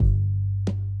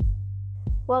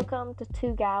Welcome to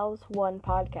Two Gals, One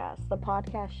Podcast, the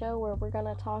podcast show where we're going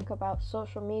to talk about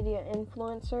social media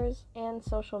influencers and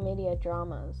social media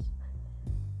dramas.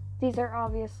 These are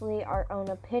obviously our own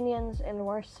opinions, and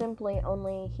we're simply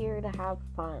only here to have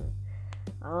fun.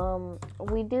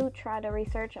 We do try to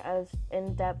research as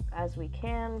in-depth as we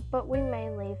can, but we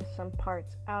may leave some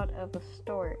parts out of the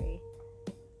story.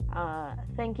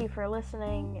 Thank you for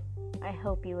listening. I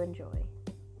hope you enjoy.